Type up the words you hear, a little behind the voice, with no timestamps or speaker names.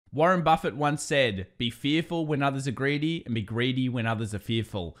Warren Buffett once said, be fearful when others are greedy and be greedy when others are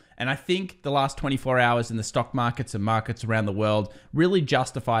fearful. And I think the last 24 hours in the stock markets and markets around the world really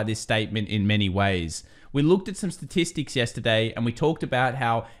justify this statement in many ways. We looked at some statistics yesterday and we talked about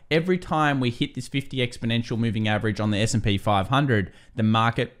how every time we hit this 50 exponential moving average on the S&P 500, the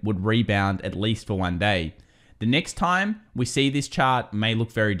market would rebound at least for one day. The next time we see this chart may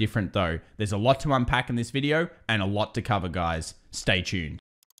look very different though. There's a lot to unpack in this video and a lot to cover, guys. Stay tuned.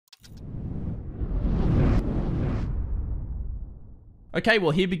 Okay,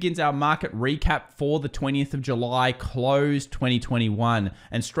 well, here begins our market recap for the 20th of July, close 2021.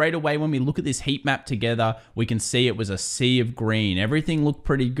 And straight away, when we look at this heat map together, we can see it was a sea of green. Everything looked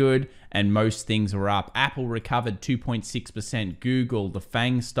pretty good and most things were up. Apple recovered 2.6%, Google, the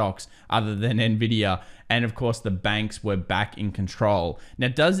FANG stocks other than Nvidia, and of course the banks were back in control. Now,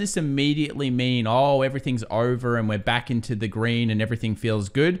 does this immediately mean, oh, everything's over and we're back into the green and everything feels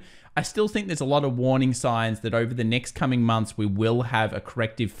good? I still think there's a lot of warning signs that over the next coming months, we will have a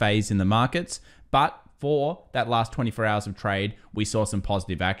corrective phase in the markets. But for that last 24 hours of trade, we saw some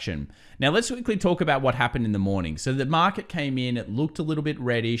positive action. Now, let's quickly talk about what happened in the morning. So the market came in, it looked a little bit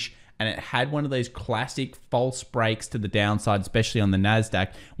reddish, and it had one of those classic false breaks to the downside, especially on the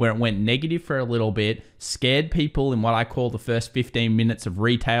Nasdaq, where it went negative for a little bit, scared people in what I call the first 15 minutes of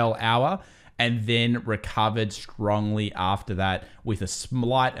retail hour, and then recovered strongly after that with a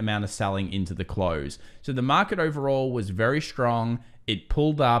slight amount of selling into the close. So the market overall was very strong. It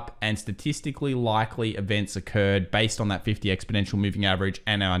pulled up and statistically likely events occurred based on that 50 exponential moving average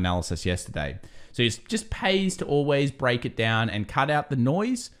and our analysis yesterday. So it just pays to always break it down and cut out the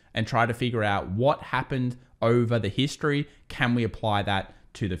noise and try to figure out what happened over the history. Can we apply that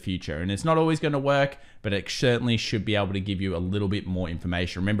to the future? And it's not always going to work, but it certainly should be able to give you a little bit more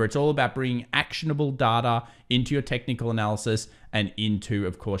information. Remember, it's all about bringing actionable data into your technical analysis and into,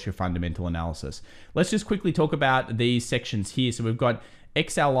 of course, your fundamental analysis. Let's just quickly talk about these sections here. So we've got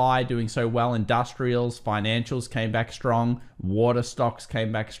XLI doing so well, industrials, financials came back strong, water stocks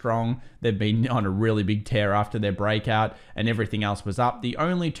came back strong. They've been on a really big tear after their breakout and everything else was up. The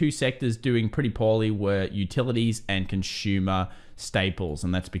only two sectors doing pretty poorly were utilities and consumer staples.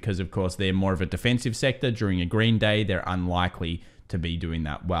 And that's because, of course, they're more of a defensive sector. During a green day, they're unlikely to be doing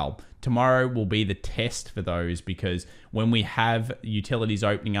that well. Tomorrow will be the test for those because when we have utilities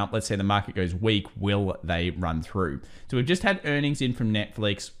opening up, let's say the market goes weak, will they run through? So we've just had earnings in from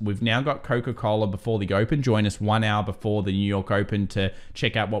Netflix. We've now got Coca-Cola before the open. Join us 1 hour before the New York Open to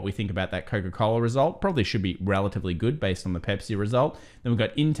check out what we think about that Coca-Cola result. Probably should be relatively good based on the Pepsi result. Then we've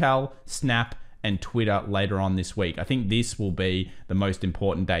got Intel, Snap, and Twitter later on this week. I think this will be the most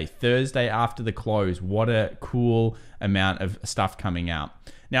important day. Thursday after the close, what a cool amount of stuff coming out.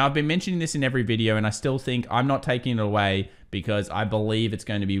 Now, I've been mentioning this in every video, and I still think I'm not taking it away because I believe it's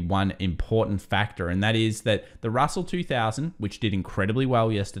going to be one important factor, and that is that the Russell 2000, which did incredibly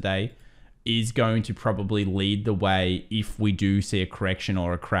well yesterday, is going to probably lead the way if we do see a correction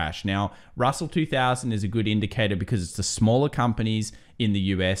or a crash. Now, Russell 2000 is a good indicator because it's the smaller companies in the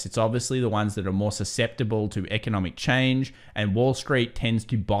US. It's obviously the ones that are more susceptible to economic change, and Wall Street tends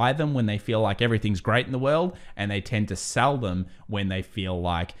to buy them when they feel like everything's great in the world, and they tend to sell them when they feel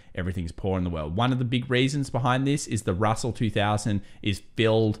like everything's poor in the world. One of the big reasons behind this is the Russell 2000 is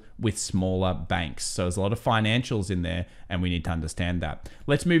filled with smaller banks. So there's a lot of financials in there, and we need to understand that.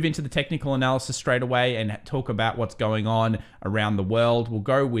 Let's move into the technical analysis straight away and talk about what's going on around the world. We'll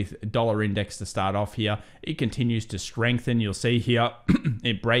go with dollar index to start off here. It continues to strengthen. You'll see here,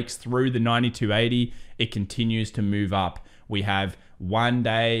 it breaks through the 92.80. It continues to move up. We have one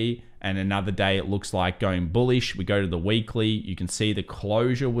day and another day it looks like going bullish. We go to the weekly. You can see the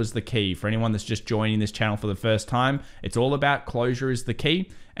closure was the key. For anyone that's just joining this channel for the first time, it's all about closure is the key,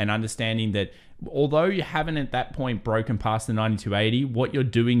 and understanding that although you haven't at that point broken past the 92.80, what you're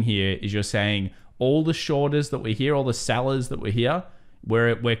doing here is you're saying all the shorters that we're here, all the sellers that we're here,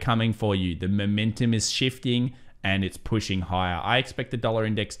 we're coming for you. The momentum is shifting and it's pushing higher. I expect the dollar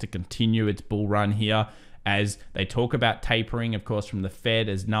index to continue its bull run here as they talk about tapering, of course, from the Fed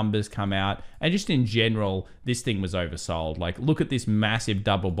as numbers come out. And just in general, this thing was oversold. Like, look at this massive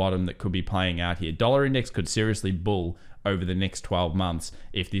double bottom that could be playing out here. Dollar index could seriously bull over the next 12 months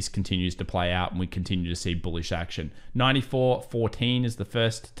if this continues to play out and we continue to see bullish action. 94.14 is the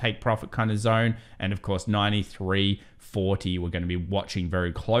first take profit kind of zone. And of course, 93.40, we're going to be watching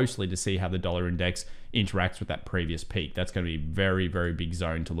very closely to see how the dollar index interacts with that previous peak. That's going to be a very, very big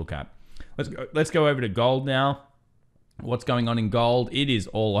zone to look at. Let's go over to gold now. What's going on in gold? It is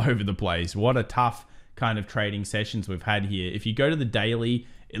all over the place. What a tough kind of trading sessions we've had here. If you go to the daily,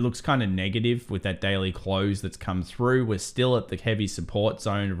 it looks kind of negative with that daily close that's come through. We're still at the heavy support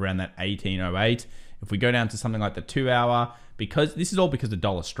zone around that 1808. If we go down to something like the 2 hour, because this is all because of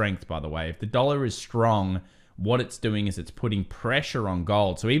dollar strength, by the way. If the dollar is strong, what it's doing is it's putting pressure on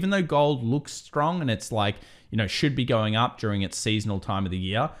gold. So even though gold looks strong and it's like, should be going up during its seasonal time of the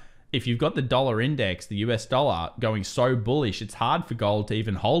year, if you've got the dollar index, the US dollar, going so bullish, it's hard for gold to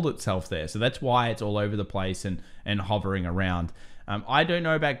even hold itself there. So that's why it's all over the place and hovering around. I don't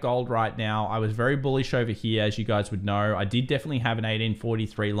know about gold right now. I was very bullish over here, as you guys would know. I did definitely have an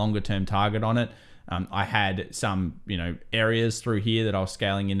 1843 longer term target on it. I had some, areas through here that I was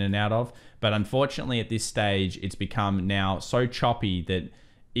scaling in and out of. But unfortunately, at this stage, it's become now so choppy that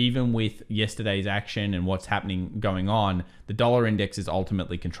even with yesterday's action and what's happening going on, the dollar index is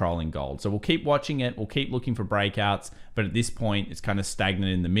ultimately controlling gold. So we'll keep watching it. We'll keep looking for breakouts. But at this point, it's kind of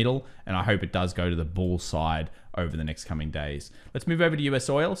stagnant in the middle. And I hope it does go to the bull side over the next coming days. Let's move over to US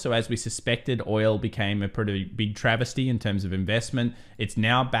oil. So as we suspected, oil became a pretty big travesty in terms of investment. It's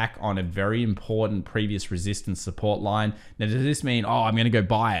now back on a very important previous resistance support line. Now, does this mean, I'm going to go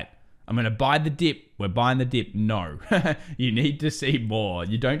buy it? I'm going to buy the dip. We're buying the dip. No, you need to see more.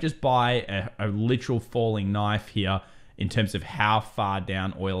 You don't just buy a literal falling knife here in terms of how far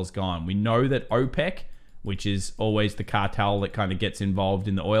down oil's gone. We know that OPEC, which is always the cartel that kind of gets involved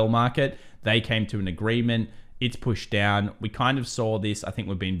in the oil market, they came to an agreement. It's pushed down. We kind of saw this. I think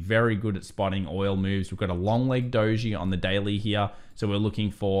we've been very good at spotting oil moves. We've got a long leg doji on the daily here. So we're looking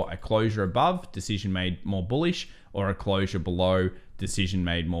for a closure above, decision made more bullish, or a closure below, decision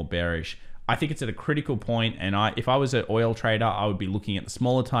made more bearish. I think it's at a critical point, and if I was an oil trader, I would be looking at the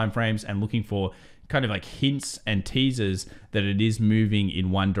smaller time frames and looking for kind of like hints and teasers that it is moving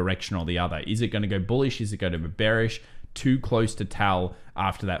in one direction or the other. Is it going to go bullish? Is it going to be bearish? Too close to tell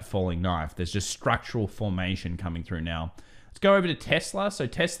after that falling knife. There's just structural formation coming through now. Let's go over to Tesla. So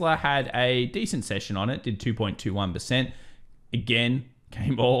Tesla had a decent session on it, did 2.21%. Again,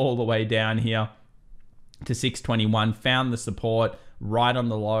 came all the way down here to 621, found the support right on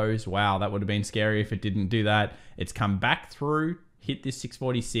the lows. Wow, that would have been scary if it didn't do that. It's come back through, hit this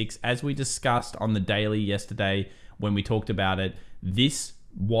 646. As we discussed on the daily yesterday when we talked about it, this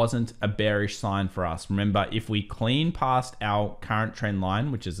wasn't a bearish sign for us. Remember, if we clean past our current trend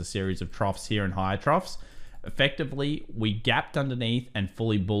line, which is a series of troughs here and higher troughs, effectively we gapped underneath and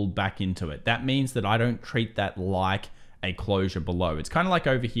fully bulled back into it. That means that I don't treat that like a closure below. It's kind of like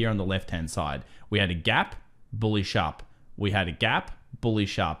over here on the left hand side. We had a gap, bullish up. We had a gap,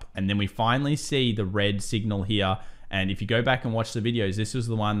 bullish up. And then we finally see the red signal here. And if you go back and watch the videos, this was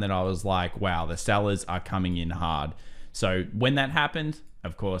the one that I was like, wow, the sellers are coming in hard. So when that happened,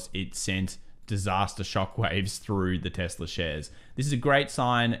 of course, it sent disaster shockwaves through the Tesla shares. This is a great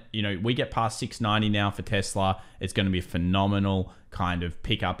sign. We get past 690 now for Tesla. It's going to be a phenomenal kind of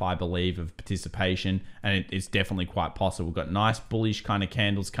pickup, I believe, of participation. And it's definitely quite possible. We've got nice bullish kind of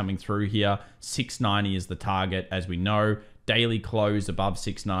candles coming through here. 690 is the target, as we know. Daily close above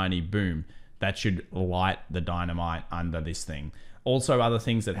 690, boom. That should light the dynamite under this thing. Also, other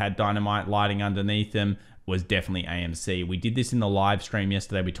things that had dynamite lighting underneath them was definitely AMC. We did this in the live stream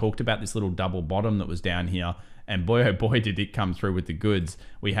yesterday. We talked about this little double bottom that was down here, and boy, oh boy, did it come through with the goods.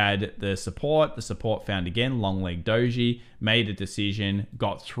 We had the support found again, long leg doji, made a decision,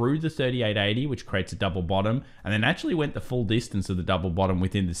 got through the 3880, which creates a double bottom, and then actually went the full distance of the double bottom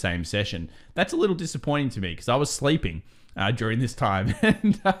within the same session. That's a little disappointing to me because I was sleeping during this time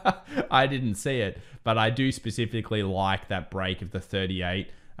and I didn't see it, but I do specifically like that break of the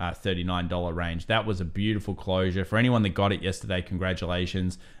 $39 range. That was a beautiful closure. For anyone that got it yesterday,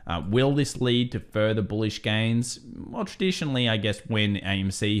 congratulations. Will this lead to further bullish gains? Well, traditionally, I guess when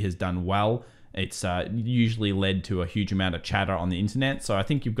AMC has done well, it's usually led to a huge amount of chatter on the internet. So I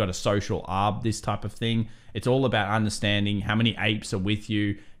think you've got a social arb, this type of thing. It's all about understanding how many apes are with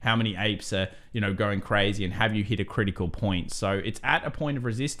you, how many apes are, going crazy, and have you hit a critical point. So it's at a point of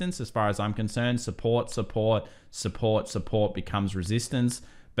resistance as far as I'm concerned. Support becomes resistance.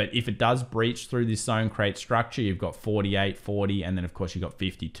 But if it does breach through this zone, create structure, you've got 48, 40, and then of course you've got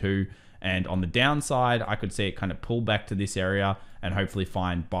 52. And on the downside, I could see it kind of pull back to this area and hopefully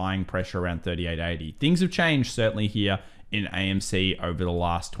find buying pressure around 38.80. Things have changed certainly here in AMC over the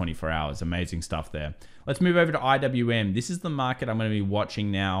last 24 hours. Amazing stuff there. Let's move over to IWM. This is the market I'm going to be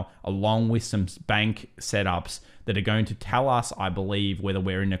watching now, along with some bank setups that are going to tell us, I believe, whether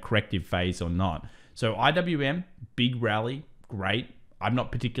we're in a corrective phase or not. So IWM, big rally, great. I'm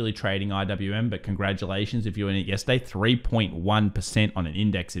not particularly trading IWM, but congratulations if you were in it yesterday. 3.1% on an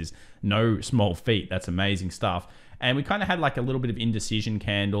index is no small feat. That's amazing stuff. And we kind of had like a little bit of indecision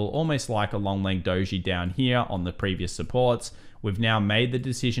candle, almost like a long leg doji down here on the previous supports. We've now made the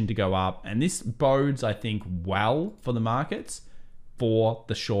decision to go up, and this bodes, I think, well for the markets for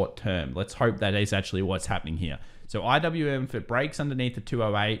the short term. Let's hope that is actually what's happening here. So IWM, if it breaks underneath the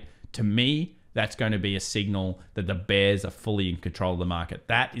 208, to me, that's going to be a signal that the bears are fully in control of the market.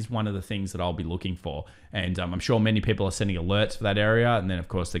 That is one of the things that I'll be looking for. And I'm sure many people are sending alerts for that area. And then, of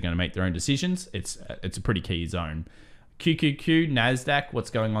course, they're going to make their own decisions. It's a pretty key zone. QQQ, Nasdaq, what's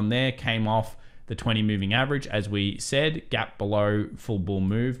going on there? Came off the 20 moving average. As we said, gap below full bull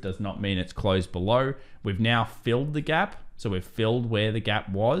move does not mean it's closed below. We've now filled the gap. So we've filled where the gap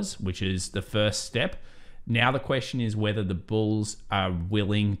was, which is the first step. Now the question is whether the bulls are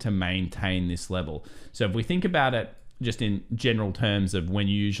willing to maintain this level. So if we think about it just in general terms of when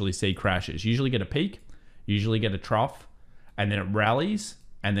you usually see crashes, you usually get a peak, usually get a trough, and then it rallies,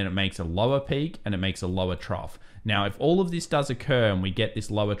 and then it makes a lower peak, and it makes a lower trough. Now, if all of this does occur and we get this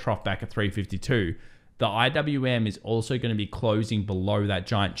lower trough back at 352, the IWM is also going to be closing below that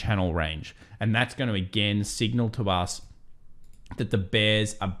giant channel range. And that's going to again signal to us that the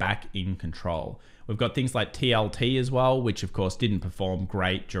bears are back in control. We've got things like TLT as well, which of course didn't perform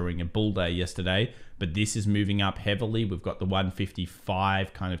great during a bull day yesterday, but this is moving up heavily. We've got the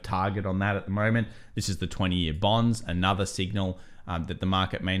 155 kind of target on that at the moment. This is the 20-year bonds, another signal that the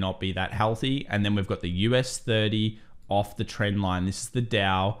market may not be that healthy. And then we've got the US 30 off the trend line. This is the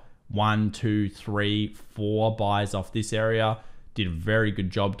Dow, 1, 2, 3, 4 buys off this area. Did a very good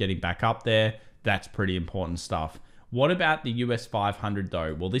job getting back up there. That's pretty important stuff. What about the US 500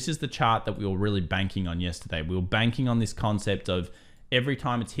 though? Well, this is the chart that we were really banking on yesterday. We were banking on this concept of every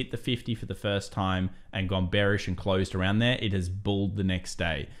time it's hit the 50 for the first time and gone bearish and closed around there, it has bulled the next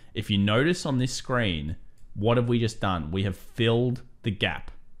day. If you notice on this screen, what have we just done? We have filled the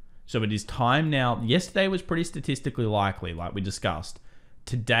gap. So it is time now. Yesterday was pretty statistically likely, like we discussed.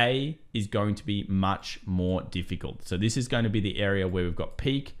 Today is going to be much more difficult. So this is going to be the area where we've got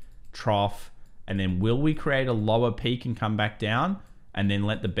peak, trough, and then will we create a lower peak and come back down and then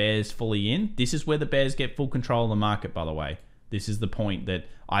let the bears fully in? This is where the bears get full control of the market, by the way. This is the point that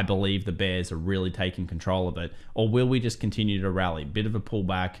I believe the bears are really taking control of it. Or will we just continue to rally? Bit of a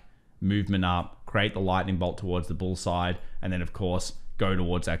pullback, movement up, create the lightning bolt towards the bull side, and then of course go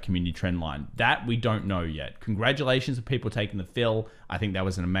towards our community trend line. That we don't know yet. Congratulations to people taking the fill. I think that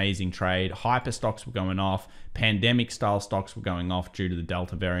was an amazing trade. Hyper stocks were going off. Pandemic style stocks were going off due to the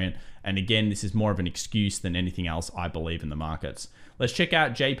Delta variant. And again, this is more of an excuse than anything else, I believe, in the markets. Let's check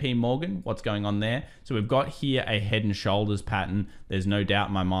out JP Morgan, what's going on there. So we've got here a head and shoulders pattern. There's no doubt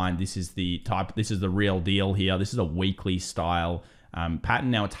in my mind, this is the real deal here. This is a weekly style pattern.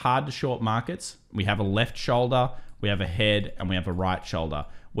 Now it's hard to short markets. We have a left shoulder, we have a head, and we have a right shoulder.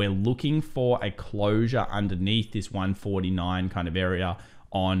 We're looking for a closure underneath this 149 kind of area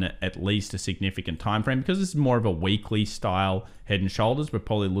on at least a significant time frame. Because this is more of a weekly style head and shoulders, we're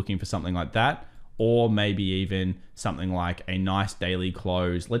probably looking for something like that, or maybe even something like a nice daily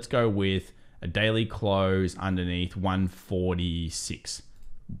close. Let's go with a daily close underneath 146.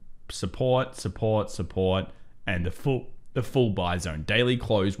 Support, support, support, and the full buy zone. Daily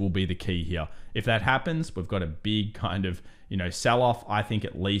close will be the key here. If that happens, we've got a big kind of, sell off. I think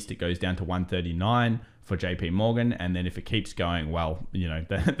at least it goes down to 139 for JP Morgan. And then if it keeps going, well,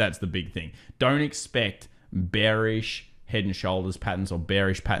 that's the big thing. Don't expect bearish head and shoulders patterns or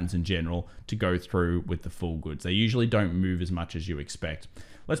bearish patterns in general to go through with the full goods. They usually don't move as much as you expect.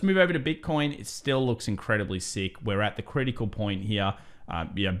 Let's move over to Bitcoin. It still looks incredibly sick. We're at the critical point here.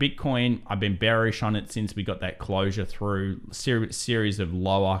 Bitcoin, I've been bearish on it since we got that closure through, series of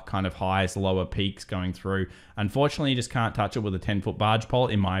lower kind of highs, lower peaks going through. Unfortunately, you just can't touch it with a 10-foot barge pole,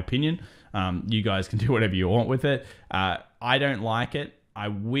 in my opinion. You guys can do whatever you want with it. I don't like it. I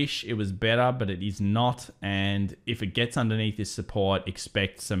wish it was better, but it is not. And if it gets underneath this support,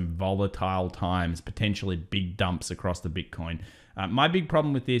 expect some volatile times, potentially big dumps across the Bitcoin. My big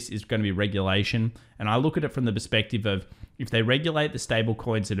problem with this is going to be regulation. And I look at it from the perspective of, if they regulate the stable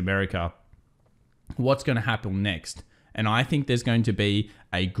coins in America, what's going to happen next? And I think there's going to be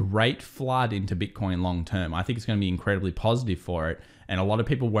a great flood into Bitcoin long term. I think it's going to be incredibly positive for it. And a lot of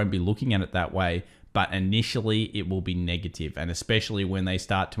people won't be looking at it that way. But initially, it will be negative. And especially when they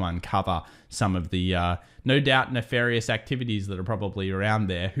start to uncover some of the, no doubt, nefarious activities that are probably around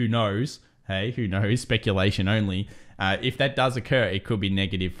there. Who knows? Hey, who knows? Speculation only. If that does occur, it could be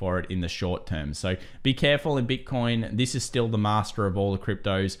negative for it in the short term. So be careful in Bitcoin. This is still the master of all the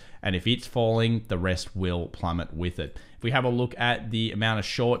cryptos. And if it's falling, the rest will plummet with it. If we have a look at the amount of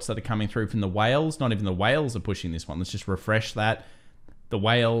shorts that are coming through from the whales, not even the whales are pushing this one. Let's just refresh that. The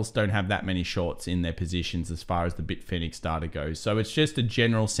whales don't have that many shorts in their positions as far as the Bitfinex data goes. So it's just a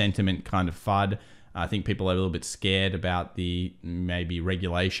general sentiment kind of FUD. I think people are a little bit scared about the maybe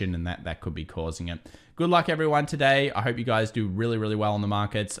regulation, and that could be causing it. Good luck, everyone, today. I hope you guys do really, really well on the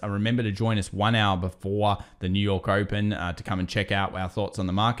markets. Remember to join us 1 hour before the New York Open to come and check out our thoughts on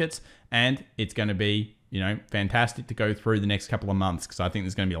the markets. And it's going to be, fantastic to go through the next couple of months, because I think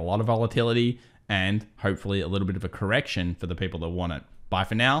there's going to be a lot of volatility and hopefully a little bit of a correction for the people that want it. Bye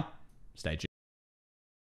for now. Stay tuned.